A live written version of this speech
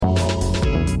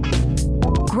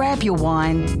grab your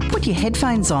wine, put your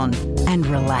headphones on and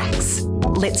relax.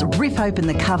 Let's rip open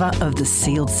the cover of the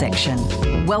sealed section.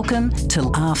 Welcome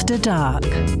to After Dark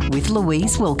with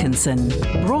Louise Wilkinson.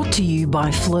 Brought to you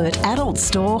by Flirt Adult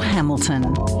Store,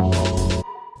 Hamilton.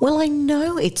 Well, I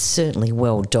know it's certainly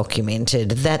well documented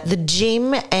that the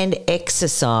gym and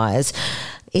exercise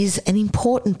is an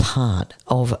important part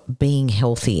of being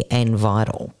healthy and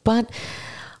vital. But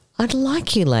I'd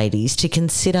like you ladies to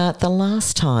consider the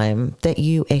last time that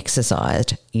you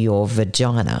exercised your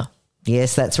vagina.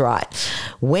 Yes, that's right.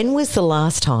 When was the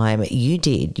last time you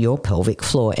did your pelvic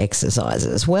floor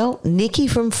exercises? Well, Nikki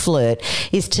from Flirt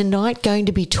is tonight going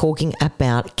to be talking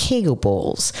about Kegel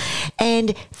balls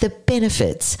and the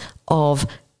benefits of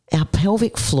our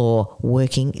pelvic floor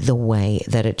working the way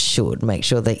that it should. Make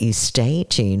sure that you stay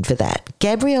tuned for that.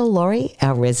 Gab Lawrie,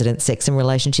 our resident sex and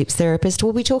relationships therapist,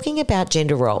 will be talking about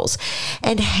gender roles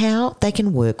and how they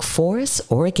can work for us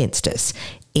or against us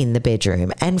in the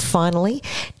bedroom. And finally,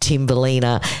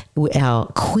 Timberlina, our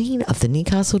queen of the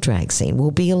Newcastle drag scene,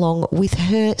 will be along with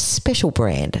her special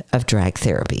brand of drag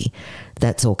therapy.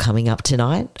 That's all coming up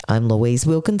tonight. I'm Louise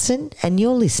Wilkinson and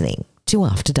you're listening to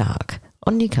After Dark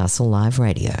on Newcastle Live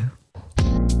Radio.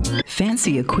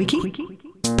 Fancy a quickie?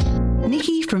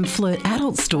 Nikki from Flirt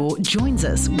Adult Store joins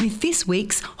us with this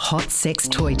week's hot sex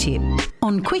toy tip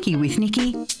on Quickie with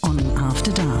Nikki on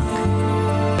After Dark.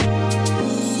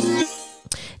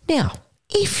 Now,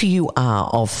 if you are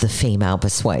of the female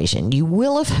persuasion, you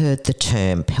will have heard the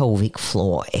term pelvic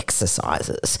floor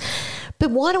exercises. But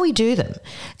why do we do them?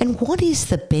 And what is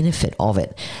the benefit of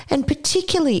it? And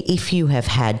particularly if you have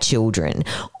had children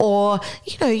or,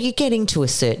 you're getting to a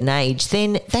certain age,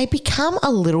 then they become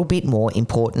a little bit more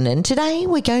important. And today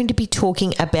we're going to be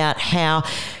talking about how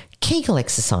Kegel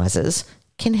exercises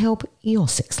can help your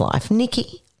sex life.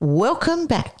 Nikki, welcome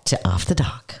back to After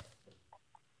Dark.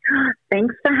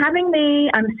 Thanks for having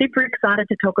me. I'm super excited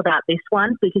to talk about this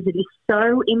one because it is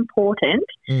so important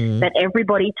that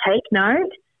everybody take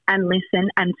note and listen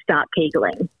and start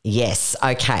Kegeling. Yes,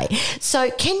 okay.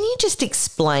 So can you just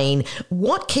explain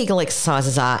what Kegel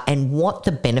exercises are and what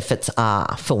the benefits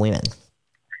are for women?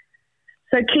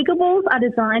 So Kegel balls are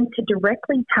designed to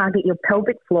directly target your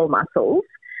pelvic floor muscles.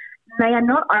 They are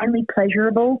not only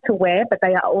pleasurable to wear, but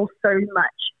they are also much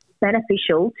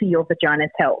beneficial to your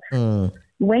vagina's health.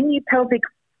 When you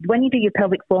do your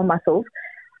pelvic floor muscles,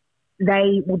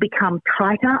 they will become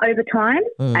tighter over time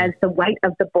as the weight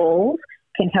of the balls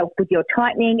can help with your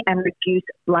tightening and reduce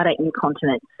bladder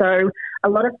incontinence. So a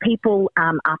lot of people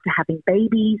after having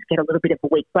babies get a little bit of a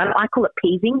weak bladder. I call it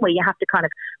peasing, where you have to kind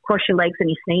of cross your legs and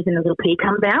you sneeze and a little pee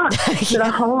comes out. So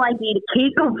the whole idea to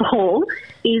Kegel ball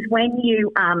is when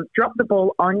you drop the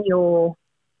ball on your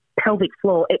pelvic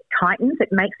floor, it tightens, it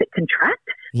makes it contract.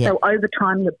 So over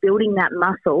time, you're building that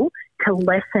muscle to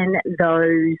lessen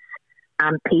those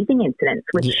peasing incidents,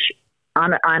 which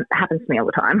happens to me all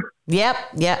the time. Yep,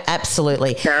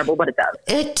 absolutely. Terrible, but it does.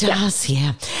 It does,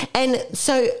 yeah. And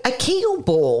so a Kegel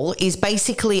ball is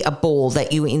basically a ball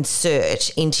that you insert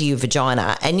into your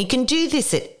vagina, and you can do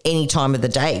this at any time of the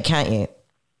day, can't you?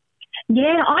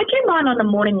 Yeah, I do mine on a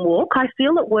morning walk. I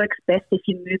feel it works best if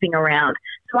you're moving around.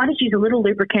 So I just use a little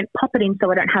lubricant, pop it in so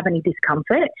I don't have any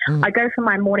discomfort. I go for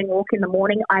my morning walk in the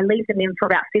morning. I leave them in for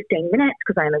about 15 minutes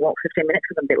because I only walk 15 minutes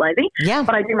because I'm a bit lazy. Yeah.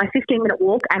 But I do my 15-minute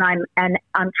walk and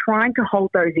I'm trying to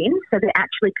hold those in so they're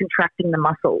actually contracting the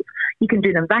muscles. You can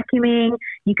do them vacuuming.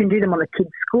 You can do them on a kid's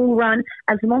school run.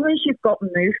 As long as you've got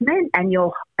movement and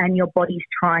your body's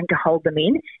trying to hold them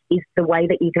in is the way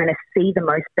that you're going to see the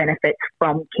most benefits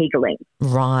from Kegeling.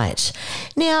 Right.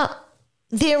 Now,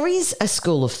 there is a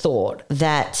school of thought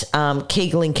that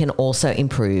Kegeling can also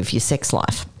improve your sex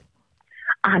life.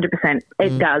 100%.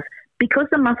 It does. Because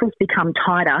the muscles become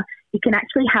tighter, you can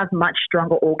actually have much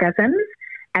stronger orgasms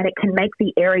and it can make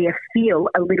the area feel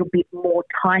a little bit more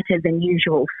tighter than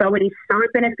usual. So it is so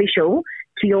beneficial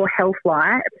to your health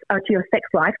life, to your sex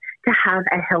life, to have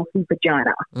a healthy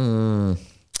vagina.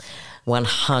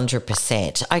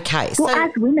 100%. Okay. Well,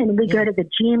 as women, we go to the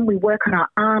gym, we work on our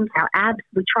arms, our abs,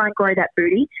 we try and grow that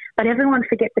booty, but everyone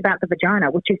forgets about the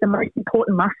vagina, which is the most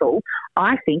important muscle,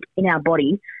 I think, in our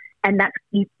body. And that's,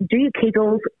 you do your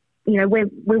Kegels.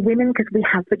 We're women because we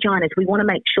have vaginas. We want to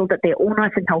make sure that they're all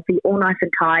nice and healthy, all nice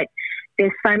and tight.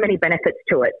 There's so many benefits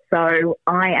to it. So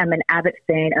I am an avid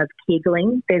fan of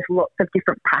Kegeling. There's lots of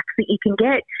different packs that you can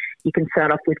get. You can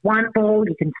start off with one ball.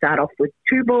 You can start off with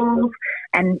two balls.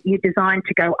 And you're designed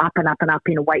to go up and up and up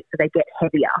in a weight so they get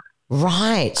heavier.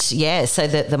 Right. Yeah. So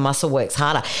that the muscle works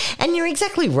harder. And you're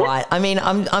exactly right. I mean,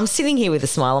 I'm sitting here with a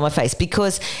smile on my face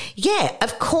because, yeah,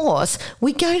 of course,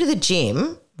 we go to the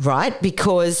gym, right?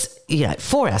 Because,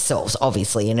 for ourselves,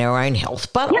 obviously, in our own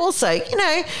health, but also,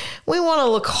 we want to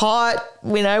look hot,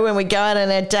 when we go out on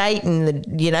a date and,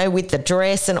 with the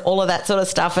dress and all of that sort of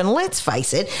stuff. And let's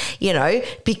face it,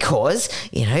 because,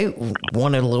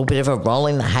 want a little bit of a roll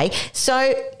in the hay.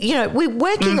 So, we're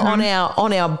working on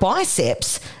our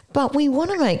biceps, but we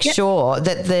want to make sure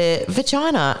that the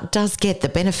vagina does get the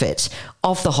benefit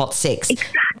of the hot sex.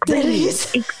 Exactly.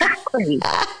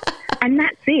 And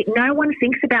that's it. No one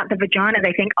thinks about the vagina.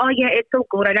 They think, oh, yeah, it's all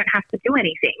good. I don't have to do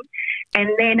anything. And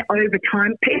then over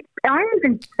time, I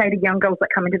even say to young girls that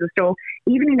come into the store,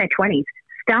 even in their 20s,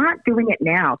 start doing it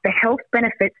now. The health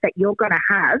benefits that you're going to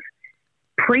have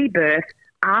pre-birth,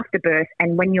 after birth,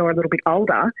 and when you're a little bit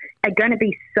older are going to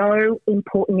be so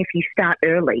important if you start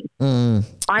early.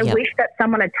 I wish that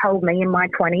someone had told me in my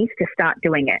 20s to start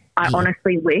doing it. I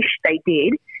honestly wish they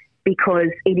did, because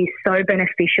it is so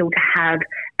beneficial to have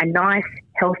a nice,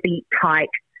 healthy, tight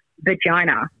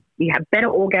vagina. You have better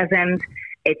orgasms.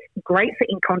 It's great for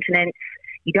incontinence.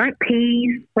 You don't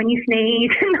pee when you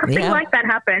sneeze. Nothing like that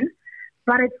happens.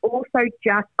 But it's also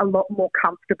just a lot more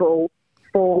comfortable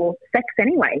for sex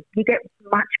anyway. You get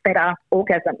much better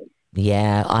orgasms.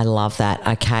 Yeah, I love that.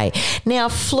 Okay. Now,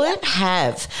 Flirt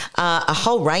have a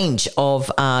whole range of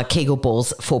Kegel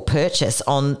balls for purchase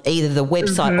on either the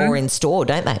website or in store,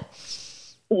 don't they?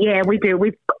 Yeah, we do.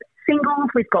 We've got singles,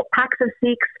 we've got packs of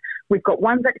 6, we've got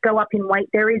ones that go up in weight.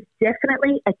 There is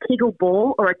definitely a Kegel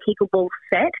ball or a Kegel ball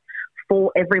set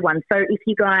for everyone. So if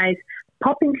you guys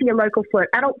pop into your local Flirt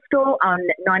Adult Store on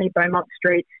 90 Beaumont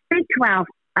Street, speak to our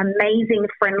amazing,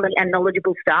 friendly and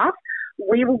knowledgeable staff,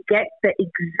 we will get the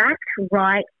exact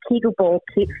right Kegel ball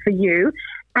kit for you.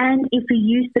 And if you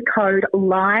use the code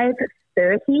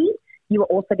LIVE30, you are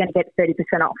also going to get 30%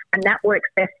 off. And that works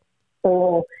best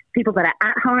for people that are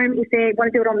at home if they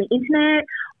want to do it on the internet,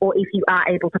 or if you are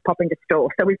able to pop into store.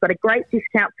 So we've got a great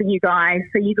discount for you guys,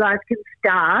 so you guys can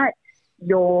start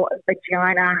your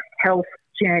vagina health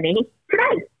journey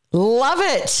today. Love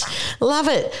it. Love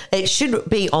it. It should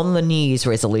be on the New Year's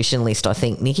resolution list, I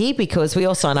think, Nikki, because we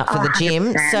all sign up for the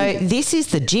gym. 100%. So this is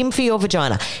the gym for your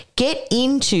vagina. Get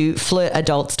into Flirt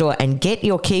Adult Store and get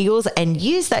your Kegels and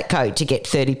use that code to get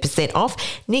 30% off.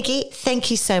 Nikki,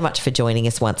 thank you so much for joining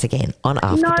us once again on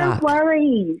After Dark. No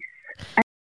worries.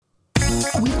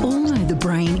 We all know the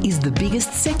brain is the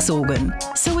biggest sex organ,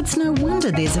 so it's no wonder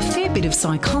there's a fair bit of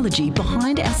psychology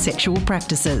behind our sexual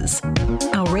practices.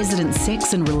 Our resident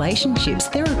sex and relationships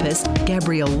therapist, Gab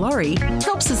Lawrie,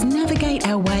 helps us navigate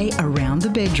our way around the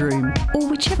bedroom, or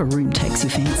whichever room takes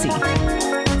your fancy.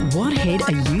 What head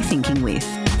are you thinking with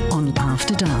on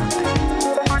After Dark?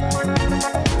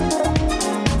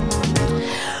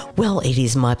 Well, it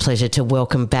is my pleasure to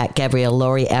welcome back Gabrielle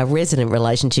Lawrie, our resident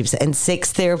relationships and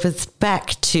sex therapist,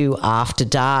 back to After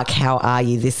Dark. How are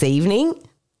you this evening?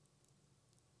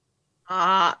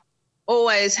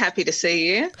 Always happy to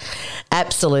see you.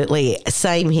 Absolutely.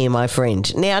 Same here, my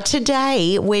friend. Now,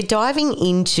 today we're diving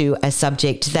into a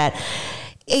subject that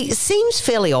it seems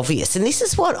fairly obvious, and this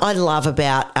is what I love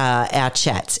about our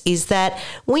chats, is that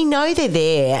we know they're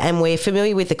there and we're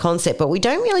familiar with the concept, but we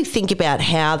don't really think about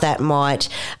how that might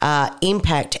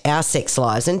impact our sex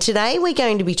lives. And today we're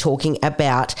going to be talking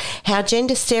about how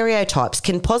gender stereotypes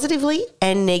can positively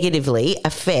and negatively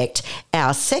affect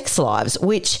our sex lives,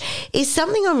 which is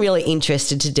something I'm really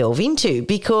interested to delve into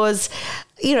because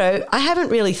I haven't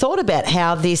really thought about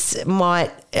how this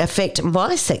might affect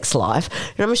my sex life.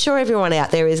 And I'm sure everyone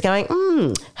out there is going,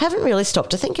 haven't really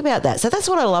stopped to think about that. So that's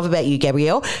what I love about you,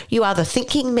 Gabrielle. You are the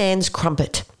thinking man's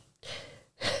crumpet.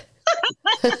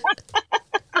 I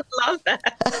love that.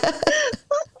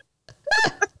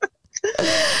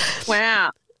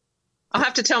 Wow. I'll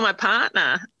have to tell my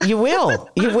partner. You will.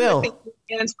 You will. Thinking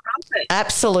man's crumpet.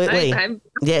 Absolutely.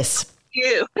 Yes.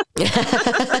 You.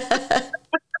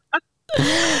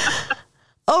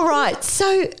 All right.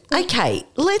 So, okay,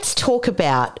 let's talk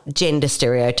about gender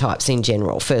stereotypes in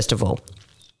general, first of all.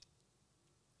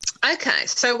 Okay.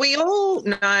 So we all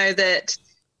know that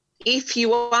if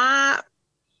you are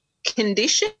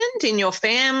conditioned in your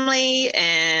family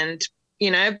and,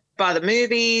 by the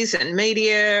movies and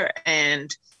media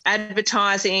and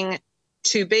advertising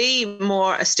to be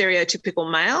more a stereotypical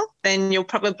male, then you'll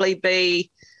probably be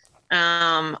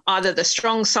either the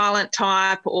strong silent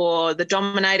type or the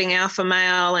dominating alpha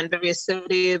male and very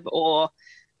assertive, or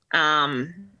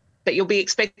but you'll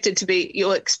expect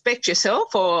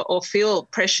yourself or feel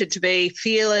pressured to be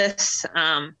fearless,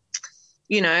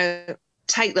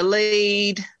 take the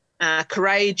lead,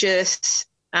 courageous,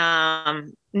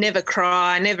 never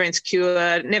cry, never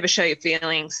insecure, never show your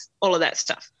feelings, all of that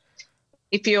stuff.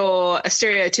 if you're a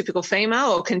stereotypical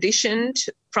female or conditioned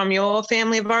from your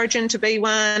family of origin to be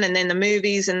one, and then the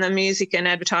movies and the music and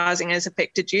advertising has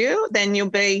affected you, then you'll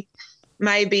be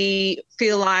maybe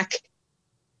feel like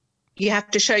you have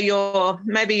to show your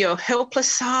helpless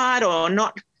side, or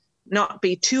not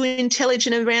be too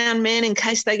intelligent around men in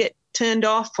case they get turned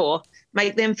off, or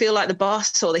make them feel like the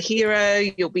boss or the hero.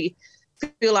 You'll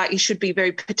feel like you should be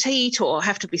very petite or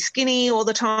have to be skinny all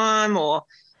the time, or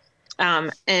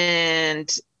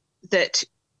and that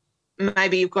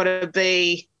maybe you've got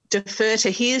to defer to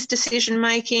his decision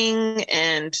making,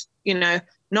 and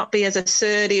not be as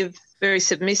assertive, very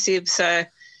submissive. So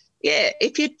yeah,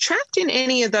 if you're trapped in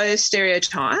any of those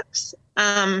stereotypes,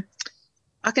 I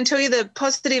can tell you the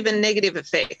positive and negative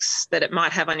effects that it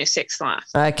might have on your sex life.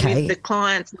 Okay. With the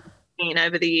clients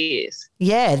over the years.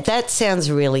 Yeah, that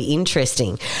sounds really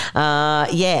interesting.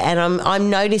 And I'm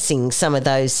noticing some of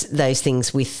those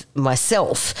things with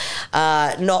myself.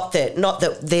 Not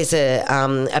that there's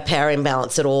a power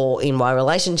imbalance at all in my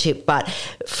relationship, but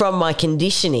from my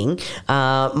conditioning,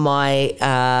 my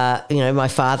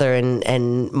father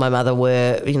and my mother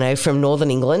were from Northern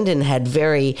England and had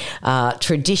very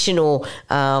traditional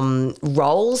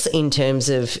roles in terms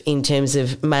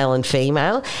of male and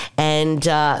female, and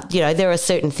there are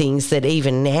certain things that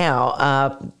even now,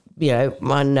 I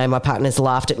know my partner's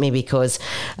laughed at me because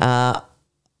I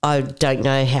don't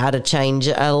know how to change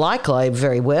a light globe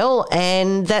very well,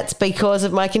 and that's because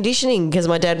of my conditioning, because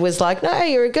my dad was like, no,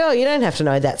 you're a girl, you don't have to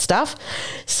know that stuff.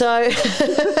 So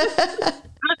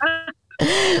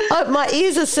my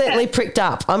ears are certainly pricked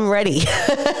up. I'm ready.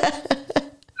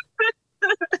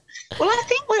 Well, I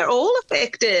think we're all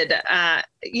affected. I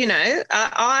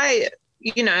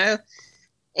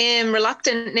am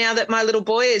reluctant now that my little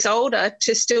boy is older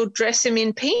to still dress him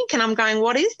in pink, and I'm going,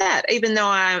 what is that? Even though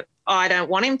I don't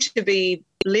want him to be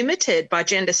limited by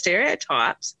gender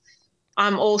stereotypes,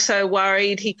 I'm also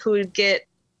worried he could get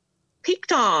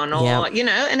picked on or,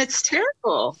 and it's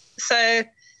terrible. So,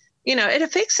 it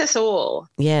affects us all.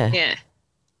 Yeah. Yeah.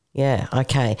 Yeah,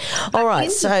 okay. All right,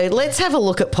 so let's have a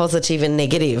look at positive and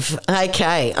negative.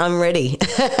 Okay, I'm ready.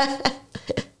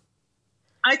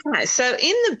 Okay, so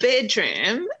in the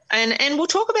bedroom, and we'll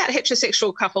talk about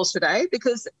heterosexual couples today,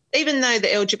 because even though the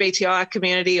LGBTI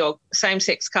community or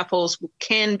same-sex couples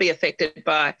can be affected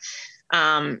by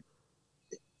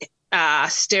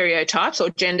stereotypes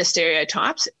or gender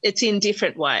stereotypes, it's in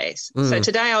different ways. So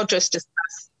today I'll just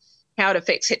discuss how it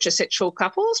affects heterosexual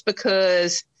couples,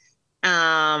 because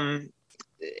LGBTI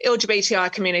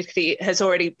community has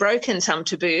already broken some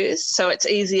taboos, so it's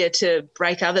easier to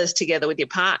break others together with your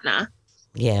partner.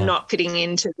 Yeah, not fitting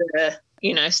into the,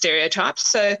 stereotypes.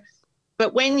 So,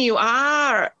 but when you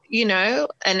are,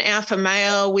 an alpha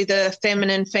male with a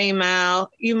feminine female,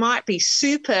 you might be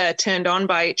super turned on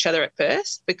by each other at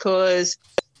first because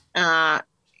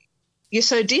you're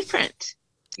so different.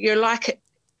 You're like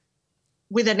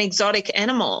with an exotic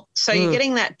animal. So you're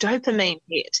getting that dopamine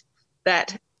hit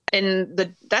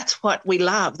that's what we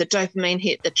love, the dopamine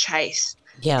hit, the chase.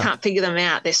 Yeah. Can't figure them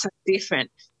out. They're so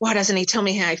different. Why doesn't he tell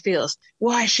me how he feels?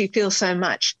 Why does she feel so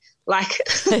much?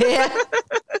 Yeah.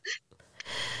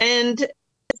 And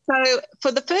so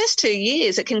for the first 2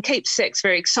 years, it can keep sex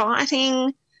very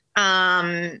exciting.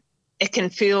 It can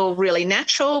feel really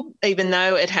natural, even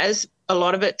though a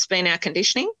lot of it's been our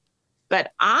conditioning.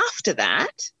 But after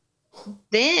that,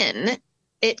 then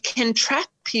it can trap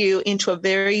you into a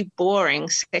very boring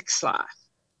sex life.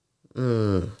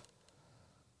 And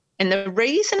the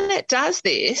reason it does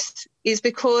this is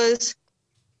because,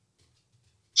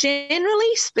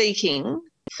 generally speaking,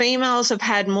 females have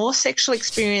had more sexual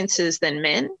experiences than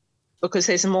men because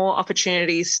there's more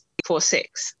opportunities for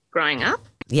sex growing up.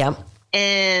 Yeah.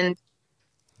 And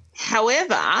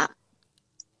however,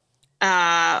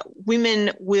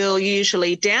 women will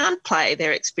usually downplay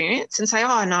their experience and say,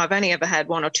 oh, no, I've only ever had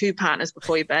one or two partners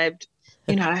before you babed,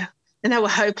 and they were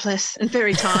hopeless and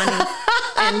very tiny.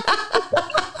 And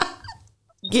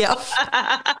yeah.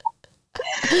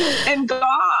 And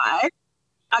guys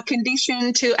are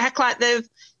conditioned to act like they've,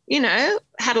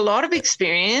 had a lot of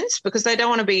experience because they don't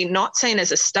want to be not seen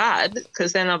as a stud,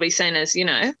 because then they'll be seen as,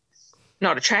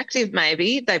 not attractive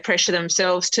maybe. They pressure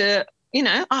themselves to,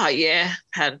 oh, yeah,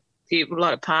 had a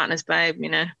lot of partners, babe,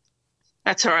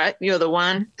 that's all right, you're the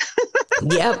one.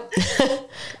 Yep.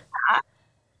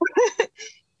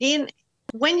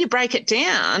 When you break it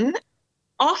down,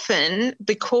 often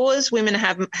because women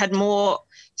have had more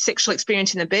sexual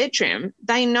experience in the bedroom,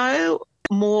 they know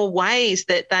more ways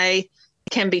that they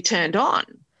can be turned on.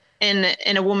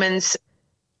 And a woman's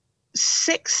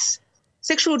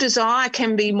sexual desire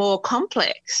can be more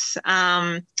complex.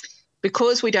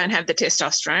 because we don't have the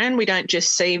testosterone, we don't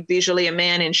just see visually a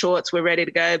man in shorts, we're ready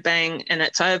to go, bang, and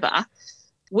it's over.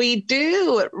 We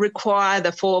do require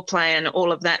the foreplay and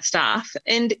all of that stuff.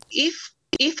 And if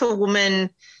a woman,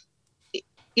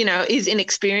 you know, is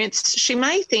inexperienced, she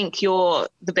may think you're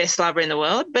the best lover in the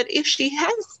world, but if she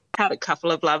has had a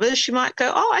couple of lovers, she might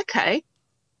go, oh, okay.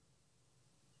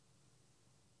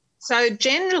 So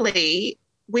generally,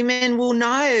 women will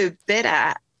know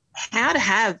better how to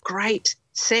have great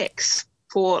sex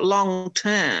for long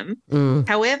term.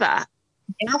 However,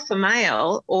 alpha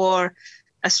male or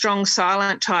a strong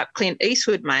silent type Clint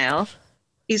Eastwood male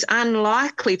is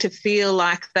unlikely to feel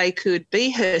like they could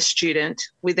be her student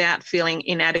without feeling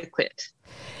inadequate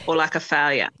or like a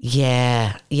failure.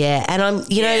 Yeah. And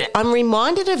I'm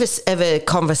reminded of a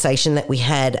conversation that we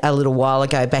had a little while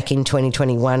ago back in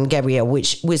 2021, Gabrielle,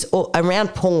 which was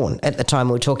around porn at the time.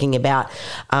 We were talking about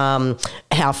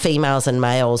how females and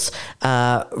males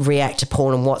react to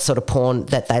porn and what sort of porn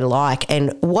that they like.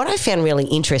 And what I found really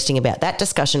interesting about that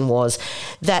discussion was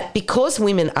that because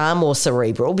women are more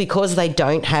cerebral, because they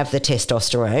don't have the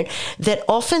testosterone, that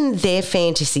often their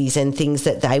fantasies and things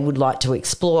that they would like to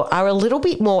explore are a little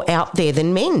bit more out there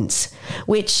than men's,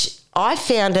 which I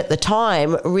found at the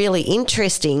time really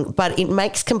interesting, but it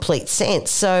makes complete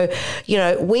sense. So, you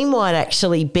know, we might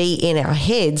actually be in our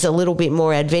heads a little bit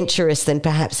more adventurous than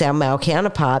perhaps our male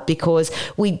counterpart because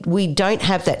we don't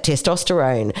have that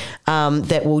testosterone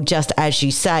that will just, as you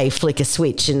say, flick a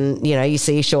switch and, you know, you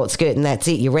see a short skirt and that's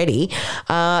it, you're ready.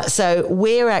 So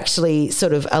we're actually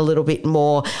sort of a little bit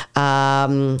more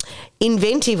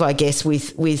inventive, I guess,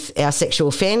 with our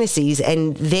sexual fantasies,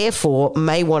 and therefore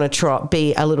may want to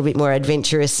be a little bit more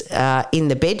adventurous in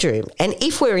the bedroom. And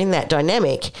if we're in that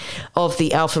dynamic of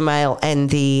the alpha male and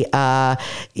the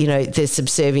the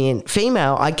subservient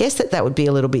female, I guess that would be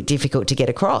a little bit difficult to get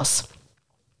across.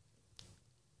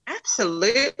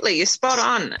 Absolutely, you're spot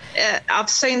on. I've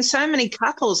seen so many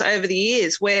couples over the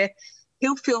years where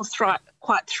he'll feel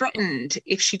quite threatened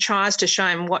if she tries to show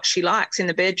him what she likes in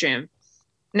the bedroom,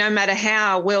 no matter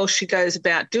how well she goes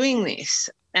about doing this.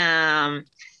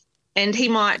 And he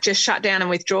might just shut down and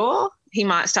withdraw. He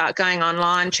might start going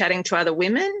online chatting to other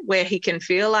women where he can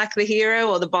feel like the hero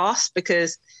or the boss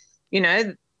because, you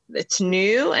know, it's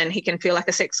new and he can feel like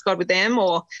a sex god with them,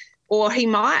 or he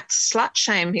might slut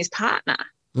shame his partner.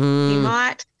 He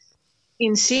might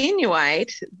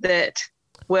insinuate that,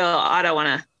 well, I don't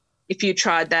want to, if you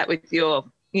tried that with your,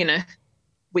 you know,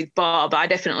 with Bob, I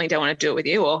definitely don't want to do it with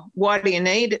you. Or why do you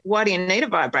need a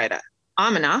vibrator?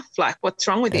 I'm enough. Like, what's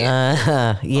wrong with you?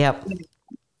 Yep.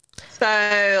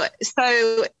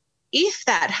 So if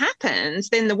that happens,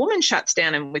 then the woman shuts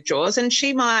down and withdraws, and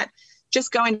she might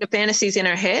just go into fantasies in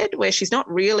her head where she's not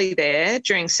really there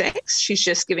during sex. She's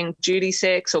just giving duty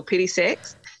sex or pity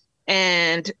sex,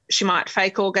 and she might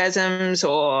fake orgasms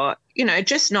or, you know,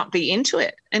 just not be into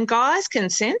it. And guys can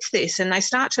sense this and they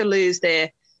start to lose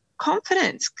their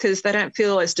confidence because they don't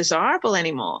feel as desirable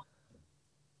anymore.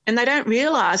 And they don't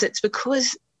realise it's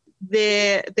because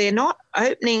they're not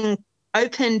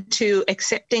open to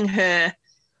accepting her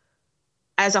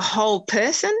as a whole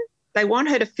person. They want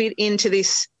her to fit into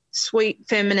this sweet,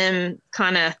 feminine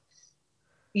kind of,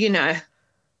 you know,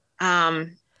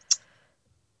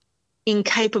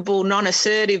 incapable,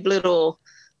 non-assertive little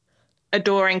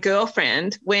adoring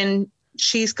girlfriend when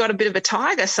she's got a bit of a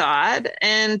tiger side,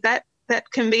 and that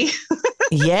can be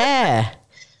yeah.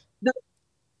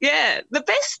 The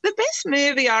best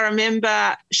movie I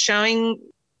remember showing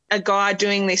a guy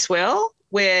doing this well,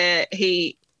 where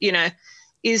he, you know,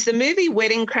 is the movie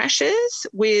Wedding Crashers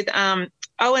with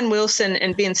Owen Wilson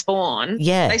and Vince Vaughn.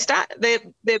 Yeah. They're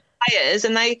players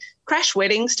and they crash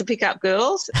weddings to pick up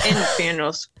girls and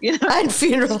funerals, you know. And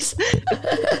funerals.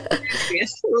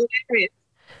 Yes, hilarious.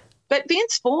 But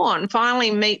Vince Vaughn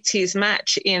finally meets his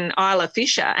match in Isla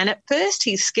Fisher, and at first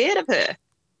he's scared of her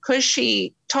because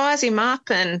she ties him up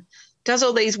and does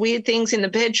all these weird things in the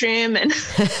bedroom. And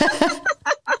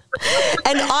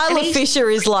and Isla Fisher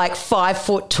is like 5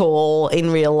 foot tall in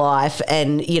real life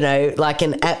and, you know, like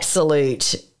an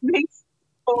absolute...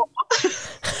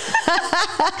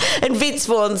 And Vince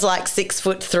Vaughn's like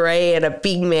 6'3" and a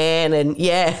big man, and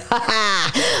yeah.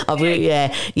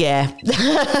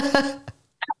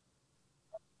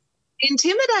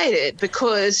 Intimidated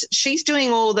because she's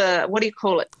doing all the, what do you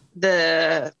call it,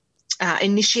 the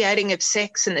initiating of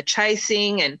sex and the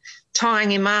chasing and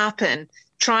tying him up and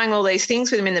trying all these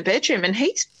things with him in the bedroom, and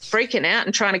he's freaking out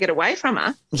and trying to get away from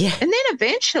her. Yeah. And then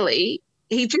eventually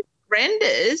he just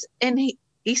surrenders and he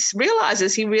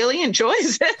realises he really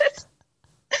enjoys it.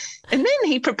 And then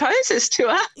he proposes to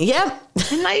her. Yeah.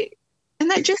 And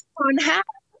they just go and have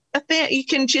you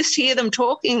can just hear them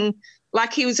talking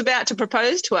like he was about to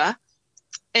propose to her.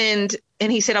 And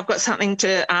he said, I've got something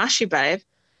to ask you, babe.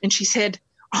 And she said,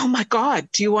 oh, my God,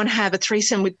 do you want to have a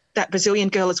threesome with that Brazilian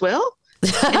girl as well?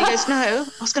 And he goes, no,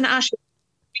 I was going to ask you to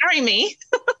marry me.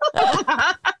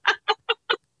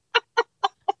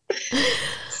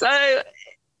 So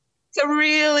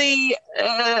really,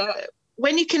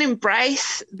 when you can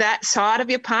embrace that side of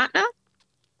your partner,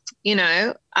 you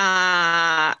know,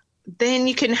 then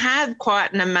you can have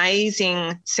quite an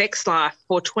amazing sex life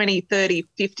for 20, 30,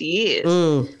 50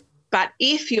 years. But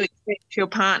if you expect your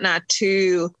partner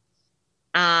to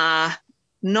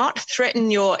not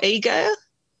threaten your ego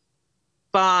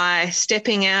by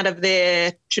stepping out of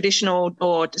their traditional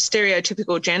or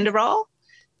stereotypical gender role,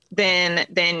 then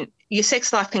your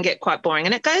sex life can get quite boring.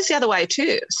 And it goes the other way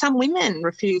too. Some women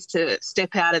refuse to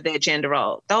step out of their gender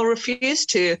role. They'll refuse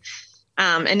to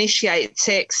initiate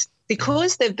sex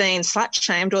because they've been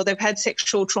slut-shamed or they've had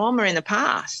sexual trauma in the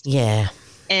past. Yeah.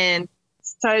 And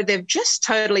so they've just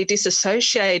totally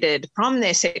disassociated from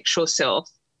their sexual self,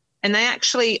 and they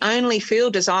actually only feel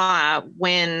desire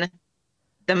when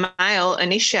the male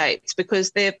initiates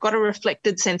because they've got a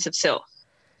reflected sense of self,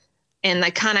 and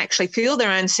they can't actually feel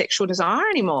their own sexual desire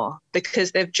anymore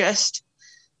because they've just,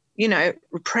 you know,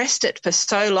 repressed it for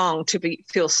so long to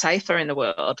feel safer in the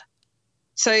world.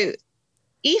 So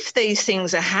if these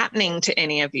things are happening to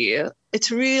any of you, it's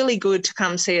really good to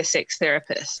come see a sex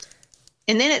therapist.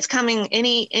 And then it's coming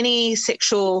any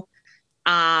sexual,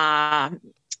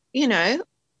 you know,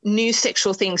 new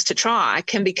sexual things to try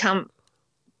can be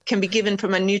given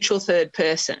from a neutral third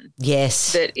person.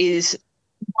 Yes. That is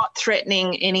not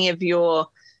threatening any of your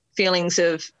feelings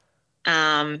of,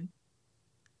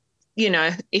 you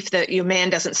know, if your man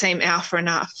doesn't seem alpha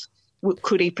enough,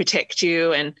 could he protect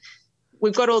you? And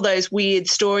we've got all those weird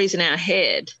stories in our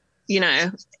head, you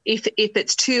know, if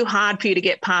it's too hard for you to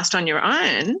get past on your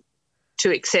own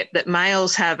to accept that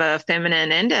males have a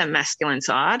feminine and a masculine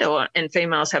side and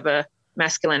females have a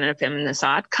masculine and a feminine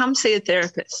side, come see a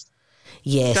therapist.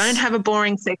 Yes. Don't have a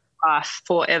boring sex life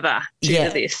forever due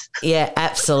to this. Yeah,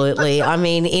 absolutely. I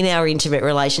mean, in our intimate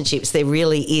relationships, there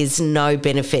really is no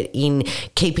benefit in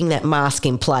keeping that mask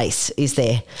in place, is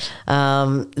there?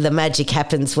 The magic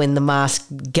happens when the mask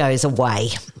goes away.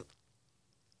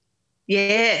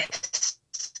 Yes.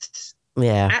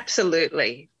 Yeah.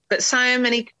 Absolutely. But so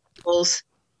many couples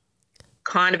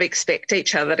kind of expect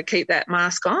each other to keep that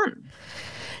mask on.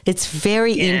 It's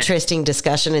very interesting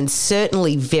discussion and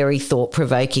certainly very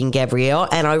thought-provoking, Gabrielle,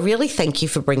 and I really thank you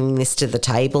for bringing this to the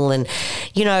table. And,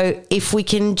 you know, if we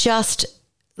can just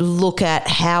look at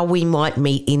how we might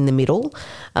meet in the middle,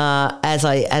 as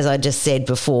I just said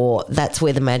before, that's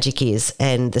where the magic is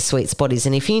and the sweet spot is.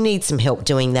 And if you need some help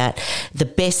doing that, the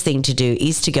best thing to do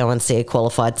is to go and see a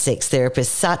qualified sex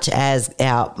therapist such as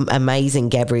our amazing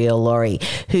Gabrielle Lawrie,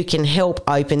 who can help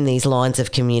open these lines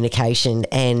of communication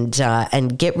and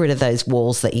get rid of those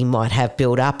walls that you might have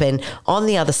built up. And on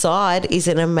the other side is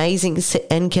an amazing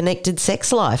and connected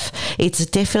sex life. It's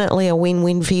definitely a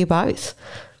win-win for you both.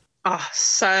 Oh,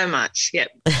 so much.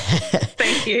 Yep.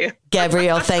 Thank you.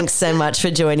 Gabrielle, thanks so much for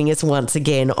joining us once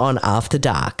again on After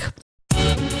Dark.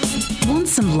 Want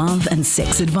some love and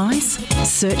sex advice?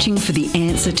 Searching for the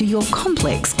answer to your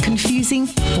complex, confusing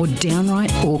or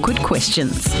downright awkward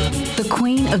questions? The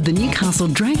queen of the Newcastle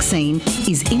drag scene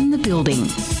is in the building.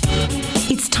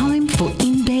 It's time for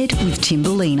In Bed with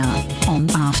Timberlina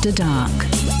on After Dark.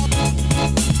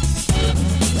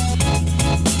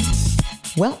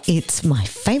 Well, it's my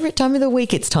favourite time of the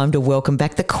week. It's time to welcome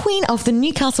back the queen of the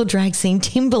Newcastle drag scene,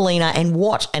 Timberlina, and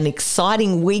what an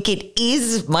exciting week it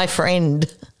is, my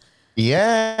friend.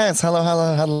 Yes.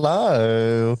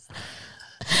 Hello.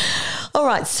 All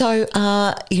right. So,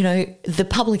 you know, the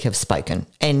public have spoken,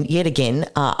 and yet again,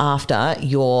 after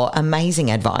your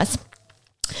amazing advice.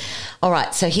 All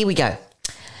right. So here we go.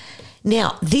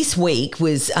 Now, this week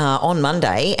was on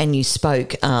Monday, and you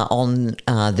spoke on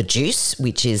The Juice,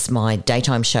 which is my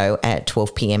daytime show at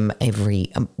 12 p.m.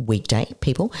 every weekday,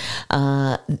 people,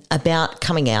 about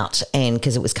coming out, and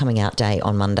because it was coming out day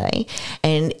on Monday.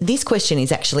 And this question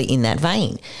is actually in that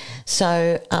vein.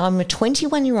 So I'm a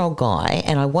 21-year-old guy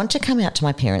and I want to come out to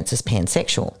my parents as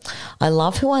pansexual. I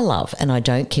love who I love and I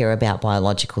don't care about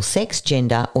biological sex,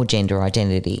 gender or gender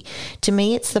identity. To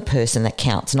me, it's the person that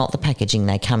counts, not the packaging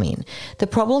they come in. The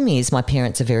problem is my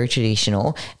parents are very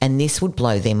traditional and this would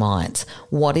blow their minds.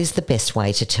 What is the best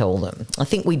way to tell them? I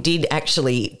think we did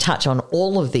actually touch on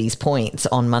all of these points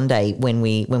on Monday when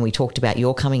we talked about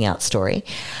your coming out story.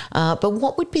 But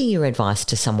what would be your advice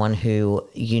to someone who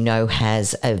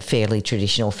has a fairly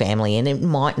traditional family and it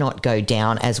might not go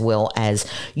down as well as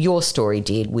your story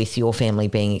did with your family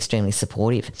being extremely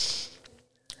supportive?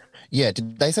 Yeah,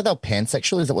 did they say they were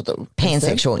pansexual? Is that what the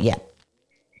pansexual? Yeah.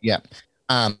 Yeah.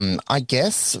 I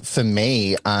guess for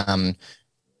me,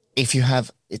 if you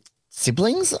have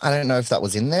siblings, I don't know if that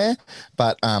was in there,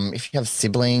 but if you have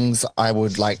siblings, I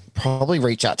would probably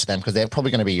reach out to them because they're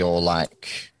probably going to be your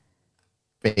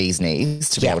bee's knees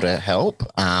to be able to help.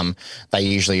 They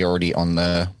usually already on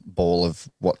the ball of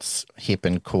what's hip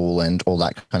and cool and all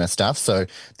that kind of stuff. So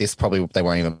this probably they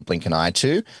won't even blink an eye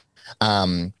to.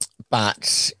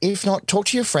 But if not, talk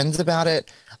to your friends about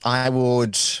it.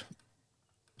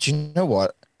 Do you know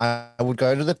what? I would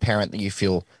go to the parent that you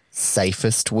feel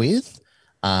safest with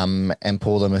and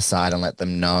pull them aside and let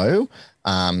them know.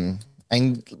 And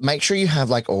make sure you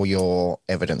have all your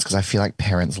evidence because I feel like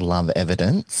parents love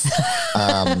evidence.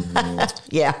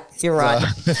 Yeah, you're right.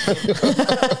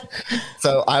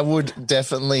 So I would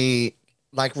definitely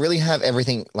really have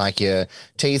everything your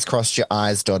T's crossed, your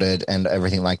I's dotted and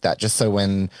everything like that, just so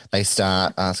when they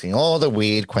start asking all the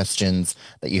weird questions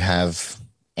that you have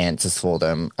answers for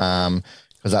them,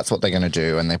 because that's what they're going to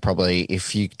do. And they probably,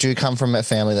 if you do come from a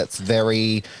family that's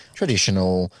very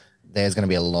traditional, there's going to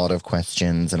be a lot of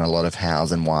questions and a lot of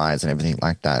hows and whys and everything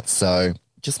like that. So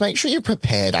just make sure you're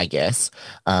prepared, I guess,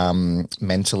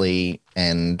 mentally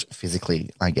and physically,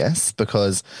 I guess,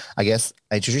 because I guess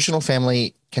a traditional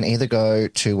family can either go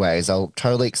two ways. They'll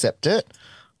totally accept it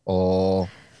or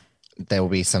there will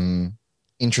be some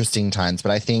interesting times.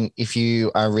 But I think if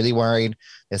you are really worried,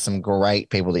 there's some great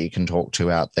people that you can talk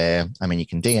to out there. I mean, you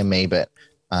can DM me, but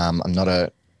I'm not an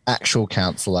actual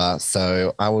counsellor.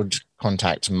 So I would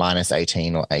contact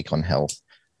 -18 or Acon Health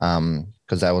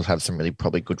because they will have some really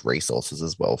probably good resources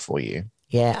as well for you.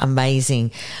 Yeah,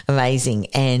 amazing.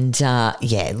 And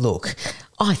look,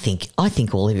 I think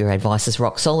all of your advice is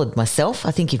rock solid myself.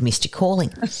 I think you've missed your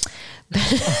calling.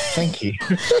 Thank you.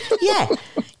 Yeah,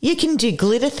 you can do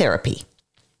glitter therapy.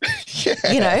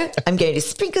 Yeah. I'm going to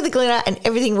sprinkle the glitter and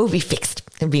everything will be fixed.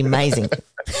 It'll be amazing.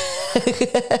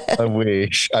 I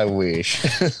wish. I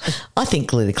think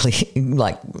glitter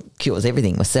cures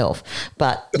everything myself,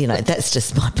 but that's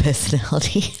just my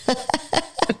personality.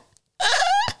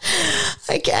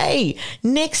 Okay,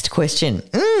 next question.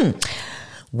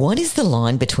 What is the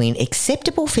line between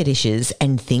acceptable fetishes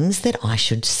and things that I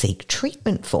should seek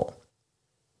treatment for?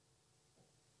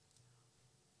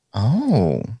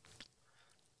 Oh,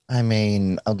 I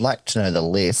mean, I'd like to know the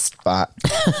list, but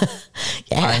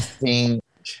Yeah.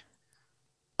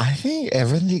 I think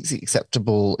everything's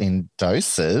acceptable in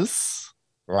doses,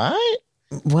 right?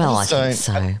 Well, I think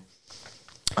so.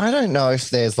 I don't know if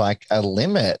there's a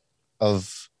limit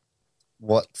of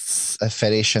what's a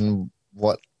fetish and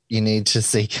what you need to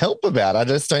seek help about. I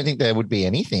just don't think there would be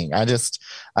anything. I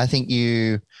think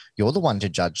you're the one to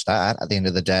judge that at the end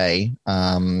of the day.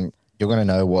 You're going to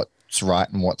know what's right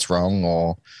and what's wrong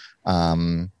or,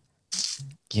 I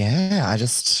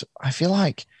feel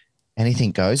like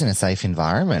anything goes in a safe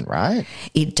environment, right?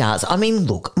 It does. I mean,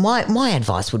 look, my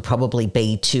advice would probably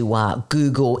be to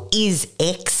Google, is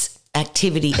X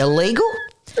activity illegal?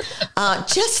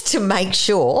 Just to make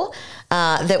sure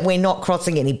that we're not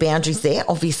crossing any boundaries there,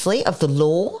 obviously, of the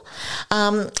law.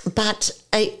 But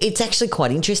it's actually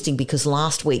quite interesting because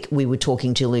last week we were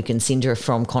talking to Luke and Cinder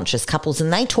from Conscious Couples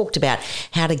and they talked about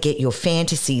how to get your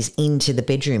fantasies into the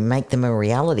bedroom, make them a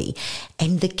reality.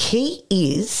 And the key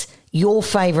is your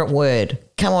favourite word.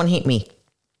 Come on, hit me.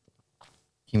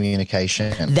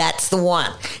 Communication. That's the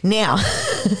one. Now,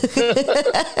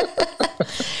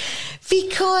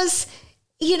 because,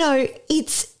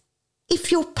 it's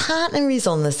if your partner is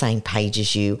on the same page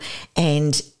as you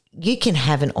and you can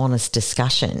have an honest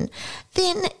discussion,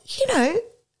 then,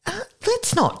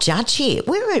 let's not judge here.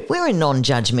 We're a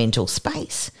non-judgmental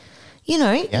space.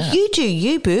 You do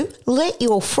you, boo. Let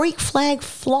your freak flag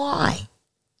fly.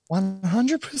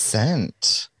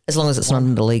 100%. As long as it's not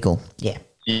illegal. Yeah.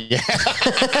 Yeah.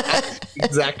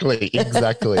 Exactly.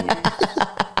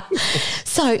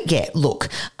 So, look,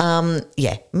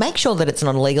 make sure that it's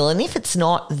not illegal. And if it's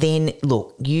not, then,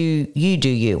 look, you do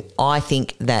you. I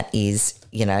think that is,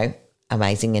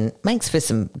 amazing and makes for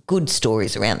some good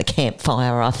stories around the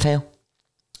campfire, I feel.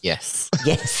 Yes.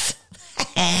 Yes.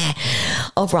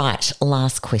 All right,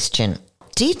 last question.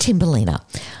 Dear Timberlina,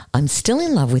 I'm still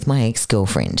in love with my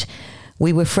ex-girlfriend.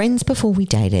 We were friends before we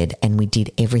dated and we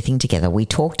did everything together. We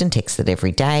talked and texted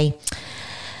every day.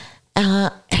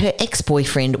 Her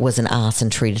ex-boyfriend was an arse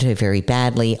and treated her very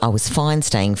badly. I was fine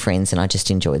staying friends and I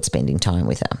just enjoyed spending time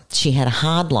with her. She had a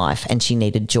hard life and she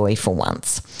needed joy for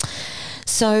once.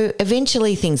 So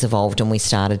eventually things evolved and we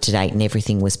started to date and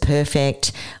everything was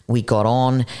perfect. We got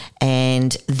on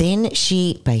and then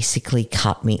she basically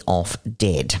cut me off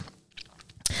dead.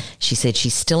 She said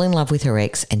she's still in love with her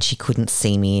ex and she couldn't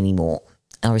see me anymore.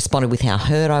 I responded with how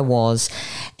hurt I was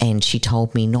and she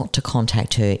told me not to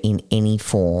contact her in any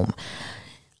form.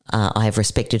 I have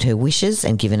respected her wishes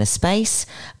and given her space,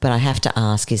 but I have to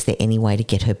ask, is there any way to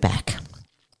get her back?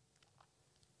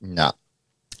 No.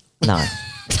 No.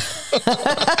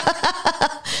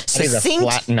 Succinct,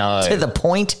 flat no. To the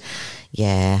point.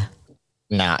 Yeah.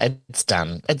 Nah, it's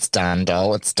done. It's done,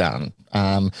 doll. It's done.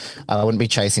 I wouldn't be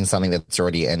chasing something that's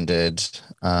already ended.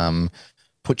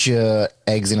 Put your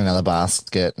eggs in another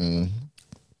basket and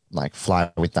like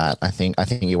fly with that. I think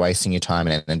you're wasting your time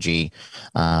and energy.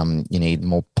 You need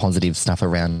more positive stuff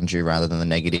around you rather than the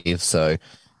negative. So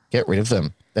get rid of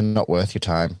them. They're not worth your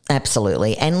time.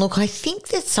 Absolutely. And look, I think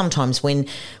that sometimes when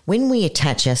we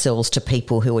attach ourselves to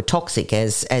people who are toxic,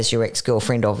 as your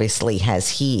ex-girlfriend obviously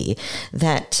has here,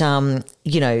 that,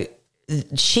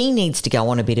 she needs to go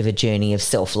on a bit of a journey of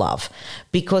self-love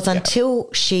because until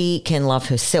she can love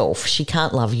herself, she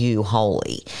can't love you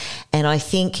wholly. And I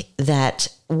think that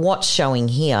what's showing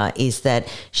here is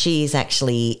that she is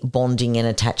actually bonding and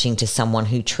attaching to someone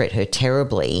who treat her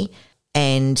terribly,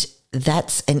 and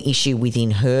that's an issue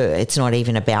within her. It's not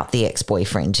even about the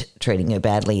ex-boyfriend treating her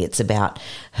badly. It's about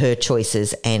her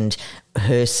choices and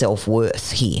her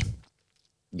self-worth here.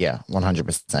 Yeah,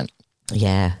 100%.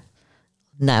 Yeah.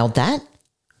 Nailed that?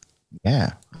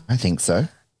 Yeah, I think so.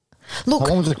 Look, how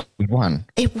long was a good one?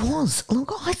 It was.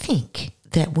 Look, I think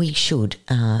that we should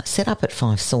set up at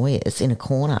Five Sawyers in a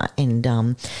corner and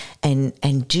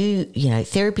do,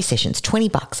 therapy sessions,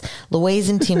 $20. Louise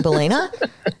and Timberlina,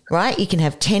 right? You can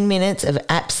have 10 minutes of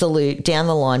absolute down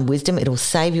the line wisdom. It'll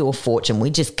save you a fortune. We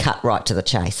just cut right to the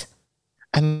chase.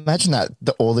 Imagine that,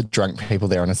 all the drunk people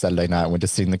there on a Saturday night and we're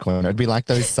just sitting in the corner. It'd be like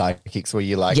those psychics where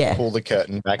you pull the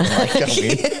curtain back and go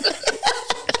in.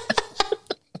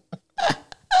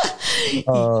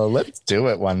 Oh, let's do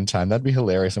it one time. That'd be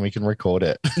hilarious and we can record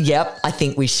it. Yep, I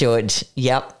think we should.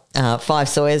 Yep. Five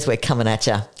Sawyers, we're coming at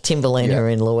you.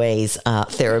 Timberlina and Louise,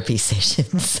 therapy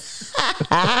sessions.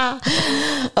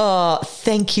 Oh,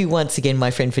 thank you once again, my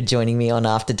friend, for joining me on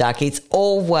After Dark. It's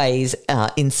always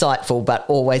insightful, but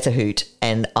always a hoot.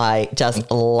 And I just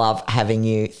love having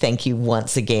you. Thank you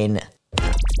once again.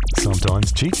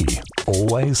 Sometimes cheeky,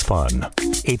 always fun.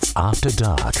 It's After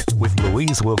Dark with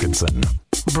Louise Wilkinson.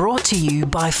 Brought to you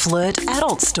by Flirt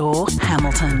Adult Store,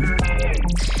 Hamilton.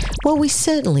 Well, we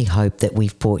certainly hope that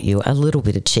we've brought you a little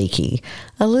bit of cheeky,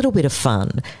 a little bit of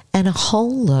fun, and a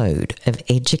whole load of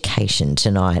education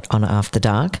tonight on After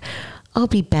Dark. I'll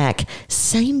be back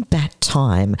same bat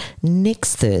time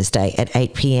next Thursday at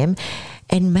 8 p.m.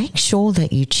 And make sure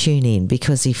that you tune in,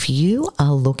 because if you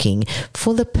are looking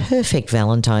for the perfect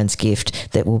Valentine's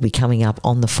gift that will be coming up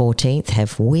on the 14th,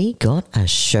 have we got a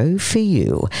show for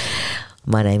you.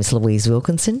 My name's Louise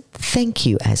Wilkinson. Thank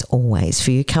you, as always,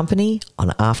 for your company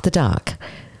on After Dark.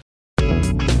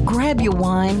 Grab your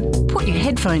wine, put your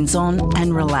headphones on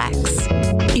and relax.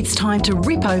 It's time to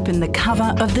rip open the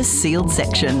cover of the sealed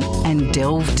section and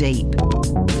delve deep.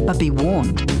 But be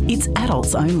warned, it's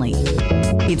adults only.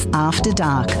 It's After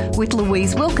Dark with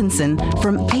Louise Wilkinson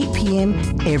from 8 p.m.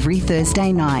 every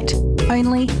Thursday night,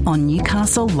 only on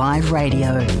Newcastle Live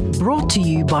Radio. Brought to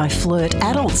you by Flirt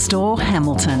Adult Store,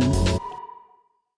 Hamilton.